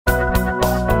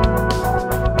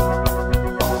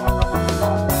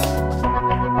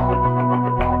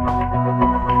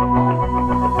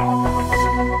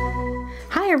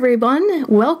everyone.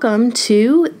 Welcome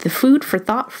to the Food for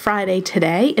Thought Friday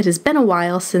today. It has been a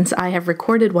while since I have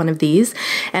recorded one of these,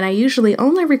 and I usually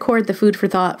only record the Food for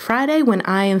Thought Friday when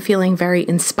I am feeling very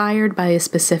inspired by a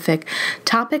specific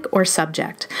topic or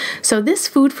subject. So this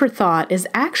Food for Thought is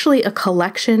actually a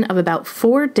collection of about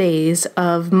 4 days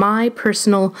of my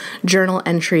personal journal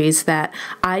entries that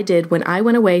I did when I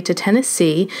went away to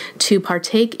Tennessee to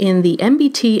partake in the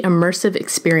MBT Immersive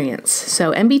experience.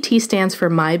 So MBT stands for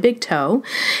My Big Toe.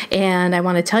 And I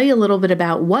want to tell you a little bit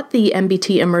about what the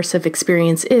MBT Immersive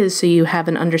experience is so you have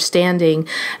an understanding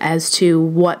as to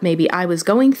what maybe I was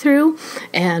going through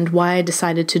and why I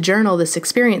decided to journal this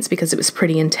experience because it was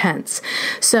pretty intense.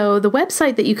 So the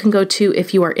website that you can go to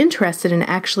if you are interested in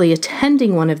actually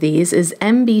attending one of these is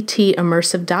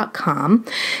mbtimmersive.com.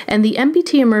 And the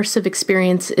MBT Immersive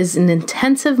experience is an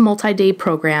intensive multi-day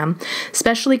program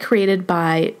specially created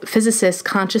by physicist,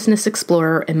 consciousness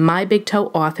explorer, and My Big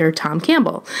Toe author Tom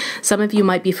Cambell. Some of you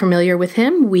might be familiar with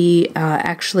him. We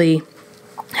actually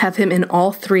have him in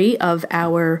all 3 of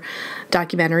our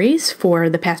documentaries for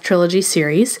the Path Trilogy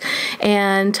series.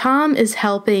 And Tom is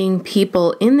helping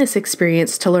people in this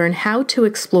experience to learn how to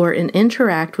explore and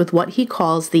interact with what he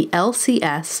calls the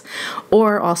LCS,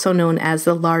 or also known as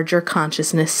the Larger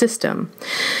Consciousness System.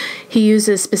 He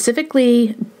uses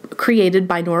specifically created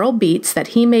binaural beats that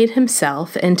he made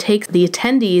himself and takes the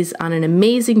attendees on an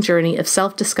amazing journey of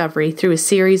self-discovery through a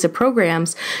series of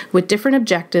programs with different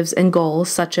objectives and goals,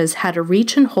 such as how to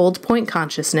reach and hold point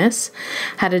consciousness,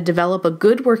 how to develop a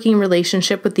good working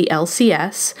relationship with the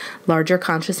LCS, Larger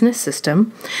Consciousness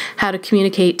System, how to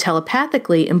communicate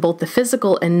telepathically in both the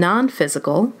physical and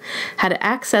non-physical, how to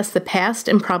access the past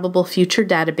and probable future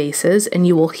databases, and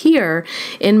you will hear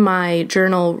in my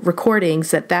journal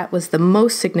recordings that that was the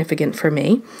most significant for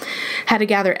me, how to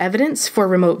gather evidence for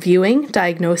remote viewing,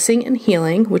 diagnosing, and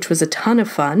healing, which was a ton of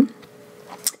fun.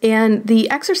 And the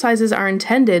exercises are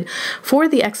intended for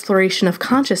the exploration of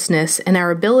consciousness and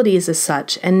our abilities as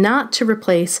such, and not to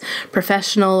replace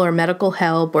professional or medical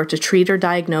help or to treat or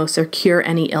diagnose or cure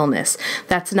any illness.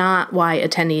 That's not why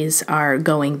attendees are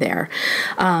going there.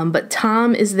 But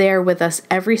Tom is there with us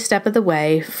every step of the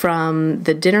way, from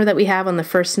the dinner that we have on the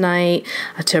first night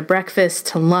to breakfast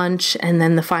to lunch, and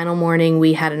then the final morning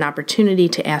we had an opportunity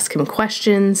to ask him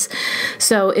questions.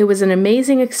 So it was an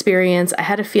amazing experience. I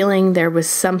had a feeling there was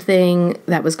something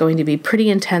that was going to be pretty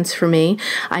intense for me.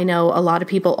 I know a lot of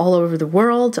people all over the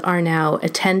world are now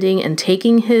attending and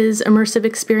taking his immersive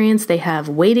experience. They have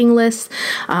waiting lists.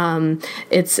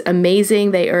 It's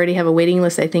amazing. They already have a waiting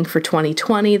list, I think, for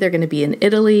 2020. They're going to be in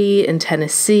Italy, in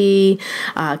Tennessee,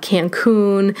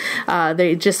 Cancun.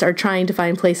 They just are trying to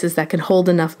find places that can hold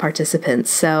enough participants.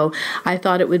 So I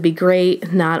thought it would be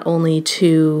great not only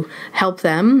to help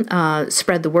them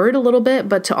spread the word a little bit,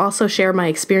 but to also share my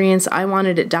experience. I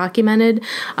wanted it documented,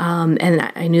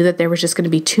 and I knew that there was just going to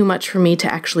be too much for me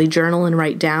to actually journal and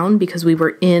write down because we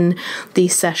were in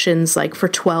these sessions like for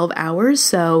 12 hours.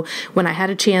 So when I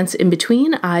had a chance in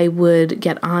between, I would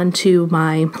get onto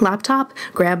my laptop,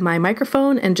 grab my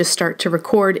microphone, and just start to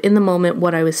record in the moment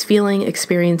what I was feeling,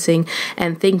 experiencing,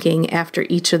 and thinking after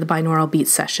each of the binaural beat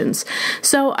sessions.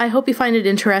 So I hope you find it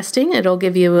interesting. It'll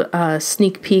give you a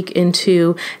sneak peek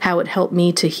into how it helped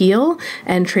me to heal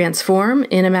and transform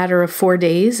in a matter of 4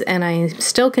 days, and I'm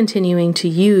still continuing to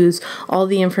use all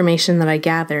the information that I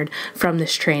gathered from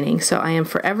this training. So I am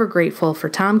forever grateful for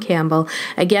Tom Cambell.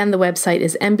 Again, the website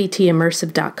is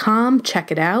mbtimmersive.com.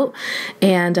 Check it out,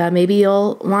 and maybe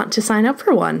you'll want to sign up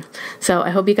for one. So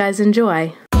I hope you guys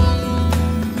enjoy.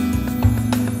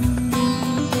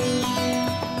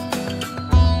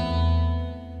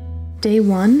 Day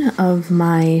 1 of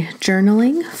my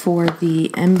journaling for the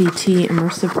MBT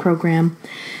Immersive program,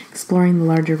 Exploring the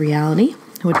Larger Reality,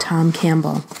 with Tom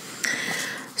Cambell.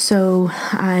 So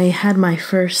I had my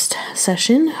first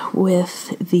session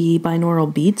with the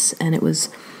binaural beats, and it was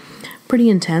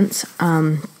pretty intense.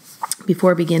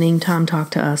 Before beginning, Tom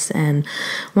talked to us, and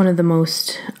one of the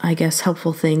most, I guess,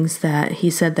 helpful things that he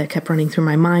said that kept running through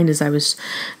my mind as I was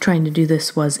trying to do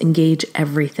this was engage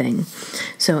everything.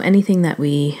 So anything that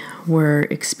we were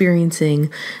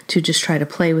experiencing, to just try to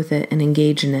play with it and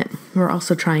engage in it. We're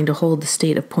also trying to hold the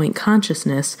state of point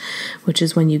consciousness, which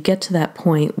is when you get to that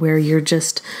point where you're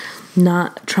just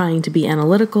not trying to be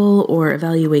analytical or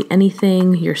evaluate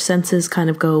anything, your senses kind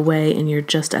of go away and you're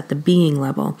just at the being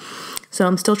level. So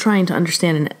I'm still trying to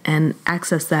understand and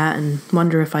access that and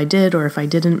wonder if I did or if I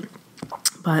didn't,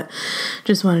 but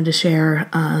just wanted to share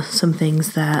some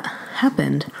things that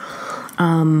happened.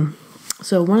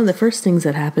 So one of the first things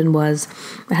that happened was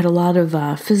I had a lot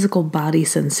of physical body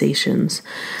sensations.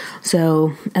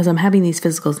 So as I'm having these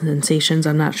physical sensations,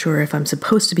 I'm not sure if I'm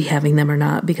supposed to be having them or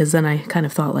not, because then I kind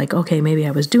of thought like, okay, maybe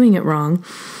I was doing it wrong.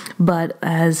 But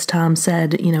as Tom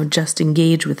said, just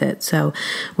engage with it. So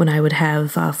when I would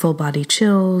have full body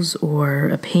chills or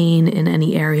a pain in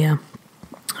any area,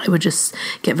 I would just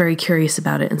get very curious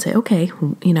about it and say, okay,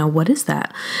 what is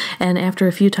that? And after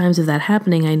a few times of that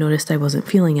happening, I noticed I wasn't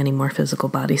feeling any more physical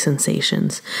body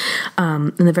sensations.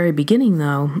 In the very beginning,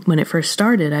 though, when it first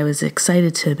started, I was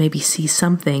excited to maybe see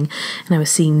something, and I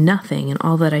was seeing nothing, and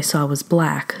all that I saw was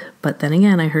black. But then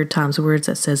again, I heard Tom's words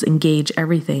that says, engage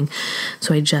everything.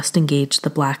 So I just engaged the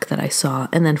black that I saw.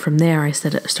 And then from there, I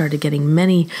started getting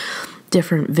many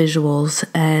different visuals,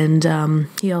 and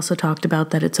he also talked about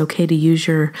that it's okay to use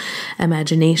your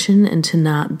imagination and to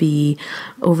not be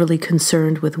overly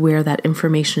concerned with where that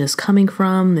information is coming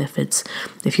from,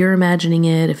 if you're imagining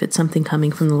it, if it's something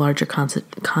coming from the larger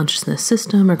consciousness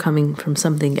system or coming from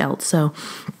something else. So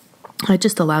I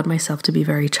just allowed myself to be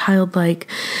very childlike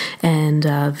and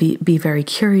be very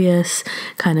curious,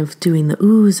 kind of doing the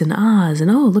oohs and ahs and,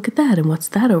 oh, look at that, and what's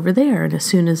that over there? And as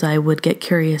soon as I would get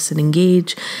curious and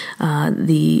engage,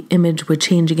 the image would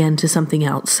change again to something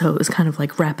else. So it was kind of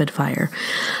like rapid fire.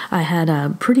 I had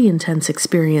a pretty intense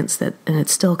experience and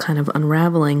it's still kind of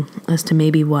unraveling as to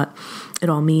maybe what it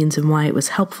all means and why it was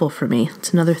helpful for me.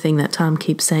 It's another thing that Tom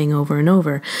keeps saying over and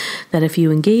over, that if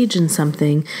you engage in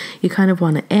something, you kind of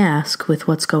want to ask with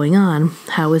what's going on,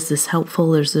 how is this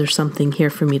helpful? Is there something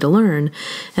here for me to learn?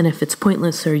 And if it's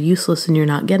pointless or useless and you're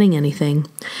not getting anything,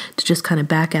 to just kind of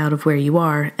back out of where you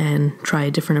are and try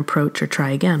a different approach or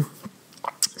try again.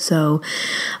 So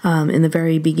in the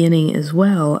very beginning as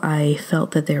well, I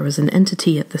felt that there was an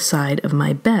entity at the side of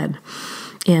my bed.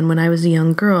 And when I was a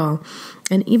young girl,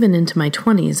 and even into my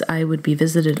 20s, I would be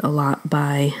visited a lot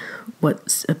by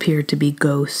what appeared to be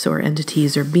ghosts or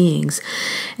entities or beings.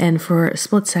 And for a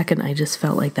split second, I just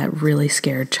felt like that really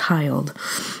scared child.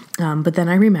 But then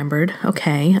I remembered,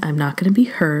 okay, I'm not going to be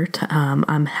hurt.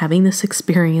 I'm having this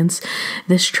experience,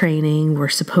 this training. We're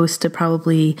supposed to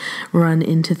probably run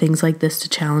into things like this to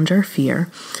challenge our fear.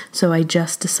 So I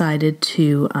just decided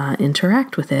to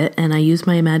interact with it, and I used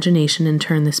my imagination and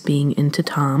turned this being into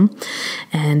Tom,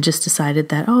 and just decided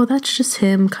that, oh, that's just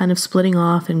him kind of splitting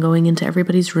off and going into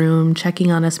everybody's room,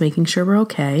 checking on us, making sure we're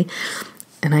okay.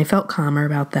 And I felt calmer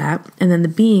about that. And then the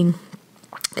being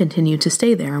continued to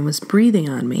stay there and was breathing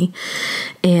on me,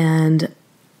 and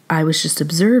I was just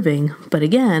observing. But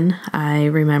again, I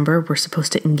remember we're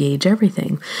supposed to engage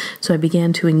everything. So I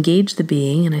began to engage the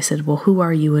being, and I said, well, who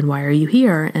are you and why are you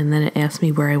here? And then it asked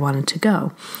me where I wanted to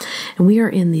go. And we are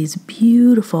in these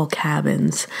beautiful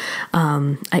cabins.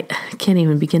 I can't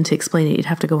even begin to explain it. You'd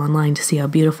have to go online to see how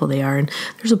beautiful they are. And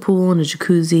there's a pool and a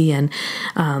jacuzzi.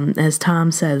 And as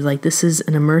Tom says, like, this is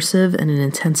an immersive and an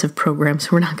intensive program,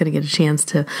 so we're not going to get a chance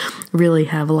to really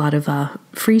have a lot of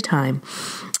free time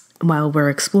while we're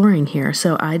exploring here.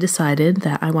 So I decided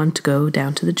that I wanted to go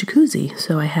down to the jacuzzi.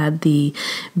 So I had the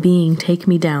being take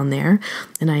me down there,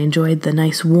 and I enjoyed the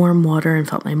nice warm water and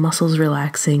felt my muscles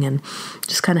relaxing and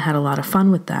just kind of had a lot of fun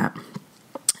with that.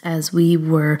 As we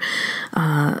were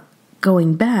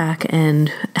going back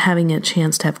and having a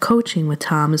chance to have coaching with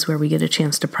Tom, is where we get a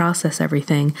chance to process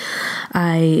everything,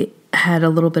 I had a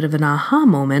little bit of an aha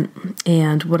moment,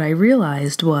 and what I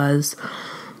realized was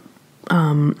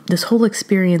this whole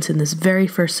experience in this very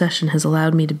first session has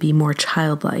allowed me to be more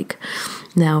childlike.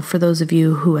 Now, for those of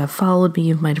you who have followed me,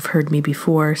 you might have heard me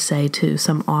before say to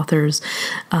some authors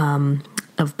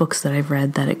of books that I've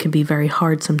read that it can be very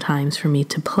hard sometimes for me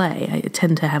to play. I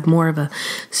tend to have more of a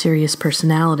serious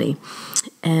personality.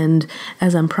 And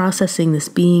as I'm processing this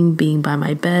being by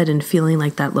my bed and feeling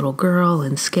like that little girl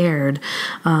and scared,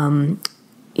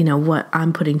 what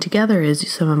I'm putting together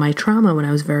is some of my trauma when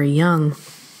I was very young.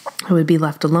 I would be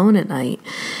left alone at night,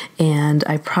 and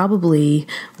I probably,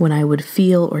 when I would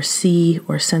feel or see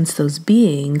or sense those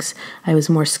beings, I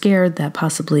was more scared that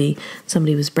possibly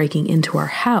somebody was breaking into our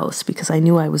house because I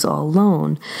knew I was all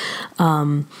alone.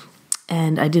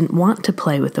 And I didn't want to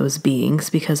play with those beings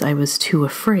because I was too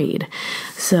afraid.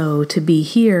 So to be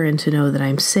here and to know that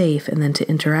I'm safe and then to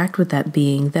interact with that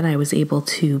being, then I was able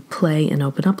to play and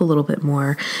open up a little bit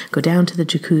more, go down to the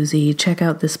jacuzzi, check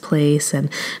out this place, and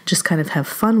just kind of have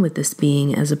fun with this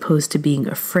being as opposed to being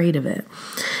afraid of it.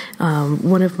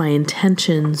 One of my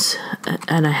intentions,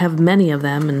 and I have many of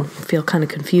them and feel kind of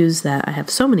confused that I have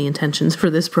so many intentions for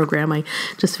this program. I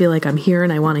just feel like I'm here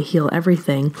and I want to heal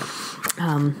everything.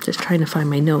 Just trying to find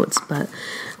my notes, but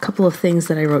a couple of things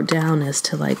that I wrote down as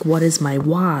to like, what is my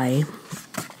why?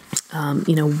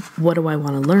 What do I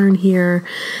want to learn here?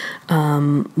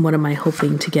 What am I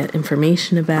hoping to get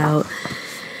information about?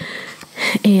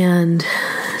 And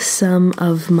some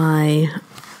of my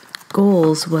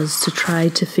goals was to try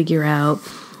to figure out,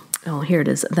 here it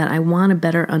is, that I want a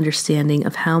better understanding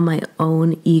of how my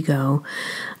own ego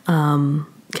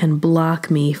can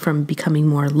block me from becoming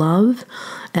more love.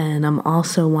 And I'm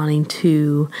also wanting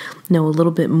to know a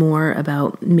little bit more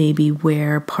about maybe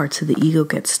where parts of the ego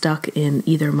get stuck in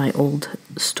either my old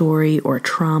story or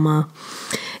trauma.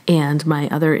 And my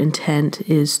other intent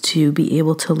is to be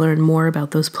able to learn more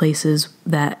about those places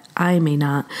that I may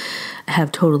not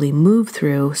have totally moved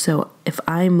through. So if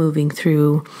I'm moving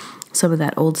through some of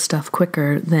that old stuff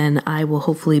quicker, then I will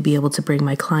hopefully be able to bring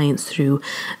my clients through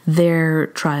their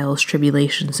trials,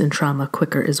 tribulations, and trauma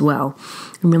quicker as well.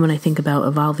 And then when I think about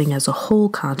evolving as a whole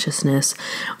consciousness,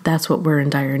 that's what we're in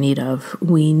dire need of.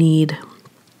 We need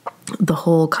the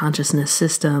whole consciousness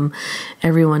system,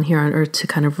 everyone here on earth, to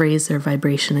kind of raise their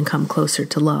vibration and come closer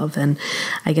to love. And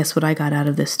I guess what I got out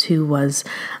of this too was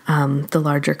the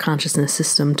larger consciousness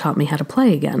system taught me how to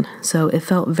play again. So it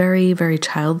felt very, very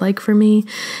childlike for me.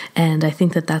 And I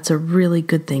think that that's a really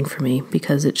good thing for me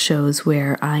because it shows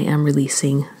where I am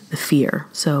releasing the fear.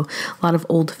 So a lot of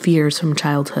old fears from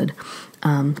childhood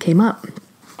came up.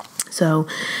 So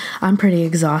I'm pretty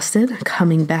exhausted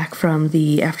coming back from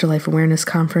the Afterlife Awareness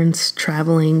Conference,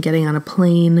 traveling, getting on a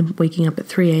plane, waking up at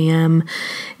 3 a.m.,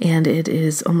 and it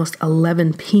is almost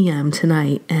 11 p.m.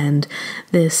 tonight, and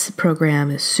this program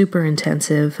is super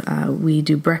intensive. We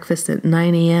do breakfast at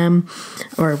 9 a.m.,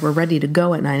 or we're ready to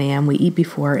go at 9 a.m. We eat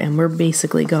before, and we're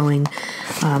basically going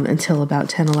until about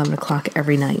 10, 11 o'clock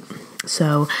every night.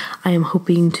 So I am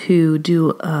hoping to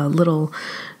do a little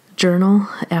journal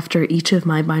after each of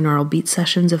my binaural beat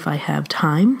sessions if I have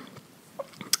time,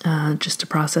 just to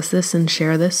process this and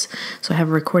share this. So I have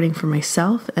a recording for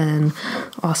myself and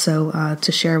also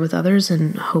to share with others,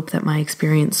 and hope that my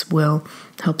experience will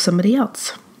help somebody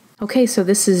else. Okay, so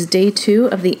this is day 2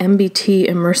 of the MBT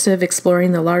Immersive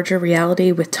Exploring the Larger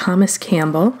Reality with Thomas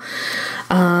Cambell.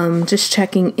 Just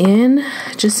checking in,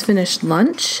 just finished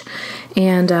lunch.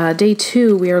 And day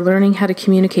 2, we are learning how to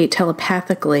communicate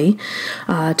telepathically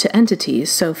to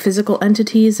entities. So physical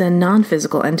entities and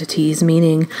non-physical entities,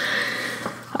 meaning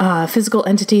physical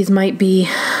entities might be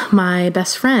my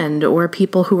best friend or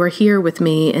people who are here with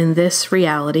me in this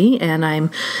reality, and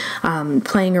I'm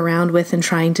playing around with and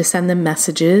trying to send them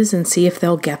messages and see if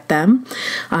they'll get them.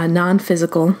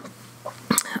 Non-physical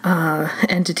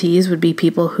entities would be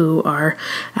people who are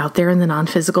out there in the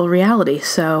non-physical reality.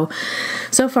 So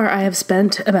far I have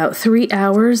spent about 3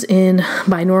 hours in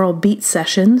binaural beat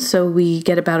sessions. So we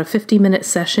get about a 50-minute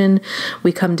session.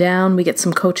 We come down, we get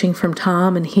some coaching from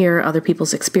Tom and hear other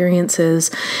people's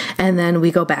experiences, and then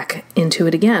we go back into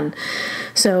it again.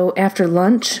 So after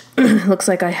lunch, looks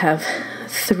like I have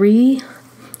 3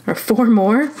 or 4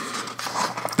 more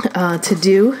to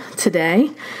do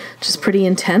today, which is pretty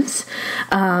intense,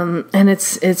 and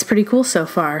it's pretty cool so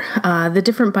far. The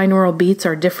different binaural beats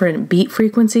are different beat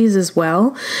frequencies as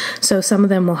well, so some of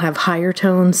them will have higher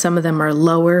tones, some of them are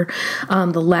lower.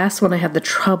 The last one I had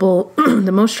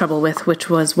the most trouble with, which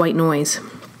was white noise.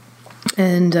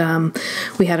 And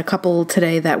we had a couple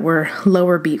today that were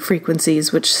lower beat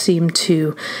frequencies, which seemed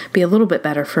to be a little bit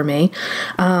better for me.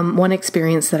 One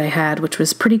experience that I had, which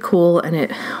was pretty cool, and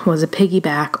it was a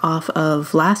piggyback off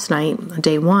of last night,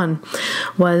 day 1,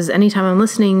 was anytime I'm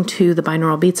listening to the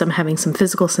binaural beats, I'm having some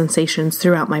physical sensations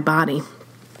throughout my body.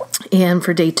 And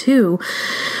for day 2,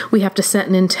 we have to set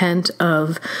an intent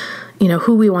of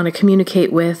who we want to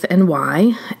communicate with and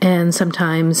why. And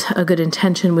sometimes a good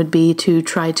intention would be to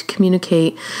try to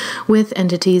communicate with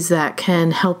entities that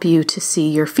can help you to see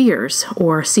your fears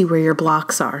or see where your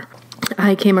blocks are.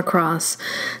 I came across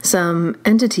some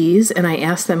entities and I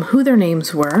asked them who their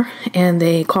names were, and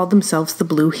they called themselves the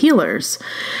Blue Healers.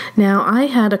 Now, I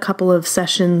had a couple of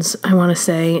sessions, I want to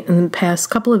say, in the past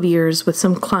couple of years with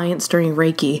some clients during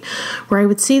Reiki, where I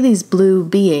would see these blue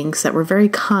beings that were very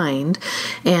kind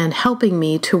and helping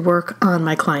me to work on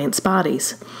my clients'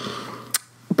 bodies.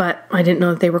 But I didn't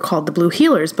know that they were called the Blue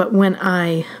Healers. But when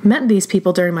I met these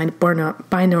people during my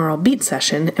binaural beat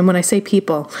session, and when I say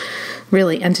people,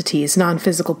 really entities,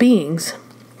 non-physical beings,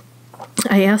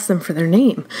 I asked them for their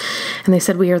name, and they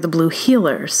said, "We are the Blue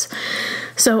Healers."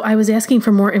 So I was asking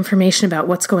for more information about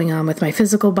what's going on with my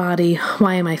physical body.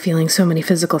 Why am I feeling so many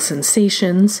physical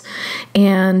sensations?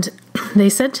 And they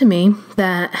said to me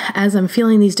that as I'm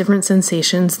feeling these different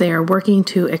sensations, they are working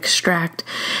to extract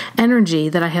energy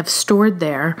that I have stored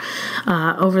there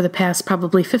over the past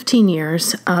probably 15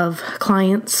 years of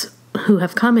clients who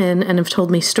have come in and have told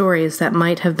me stories that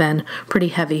might have been pretty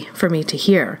heavy for me to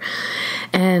hear.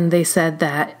 And they said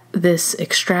that this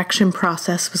extraction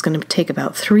process was going to take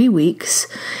about 3 weeks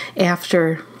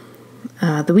after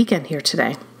the weekend here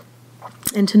today.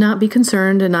 And to not be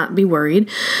concerned and not be worried.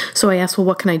 So I asked, well,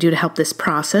 what can I do to help this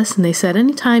process? And they said,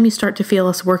 anytime you start to feel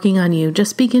us working on you,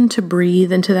 just begin to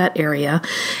breathe into that area,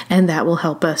 and that will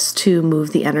help us to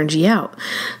move the energy out.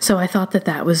 So I thought that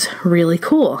that was really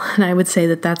cool. And I would say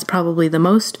that that's probably the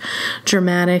most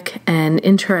dramatic and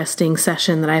interesting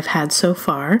session that I've had so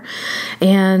far.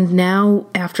 And now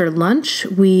after lunch,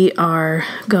 we are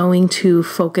going to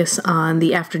focus on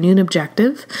the afternoon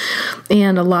objective.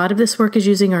 And a lot of this work is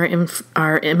using our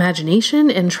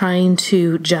imagination and trying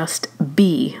to just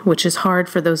be, which is hard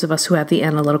for those of us who have the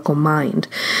analytical mind.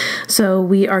 So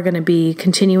we are going to be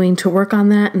continuing to work on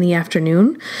that in the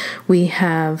afternoon. We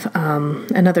have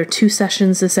another 2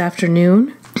 sessions this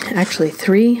afternoon. Actually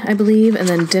 3, I believe, and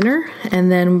then dinner.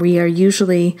 And then we are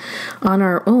usually on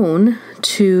our own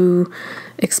to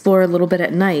explore a little bit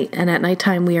at night. And at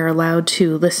nighttime, we are allowed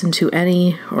to listen to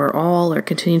any or all, or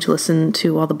continue to listen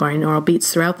to all the binaural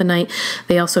beats throughout the night.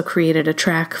 They also created a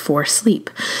track for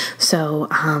sleep. So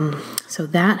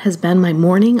that has been my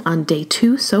morning on day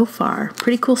 2 so far.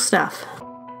 Pretty cool stuff.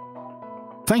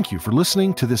 Thank you for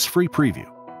listening to this free preview.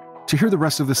 To hear the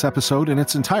rest of this episode in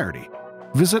its entirety,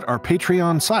 visit our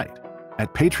Patreon site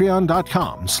at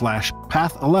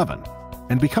patreon.com/path11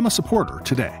 and become a supporter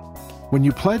today. When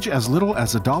you pledge as little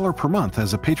as $1 per month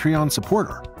as a Patreon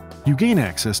supporter, you gain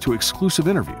access to exclusive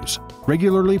interviews,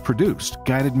 regularly produced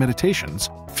guided meditations,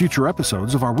 future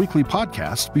episodes of our weekly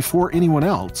podcast before anyone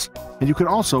else, and you can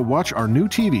also watch our new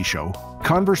TV show,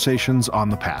 Conversations on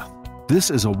the Path. This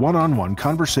is a one-on-one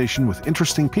conversation with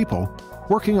interesting people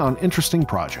working on interesting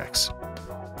projects.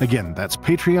 Again, that's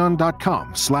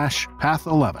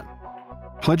patreon.com/path11.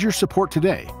 Pledge your support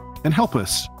today and help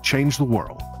us change the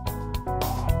world.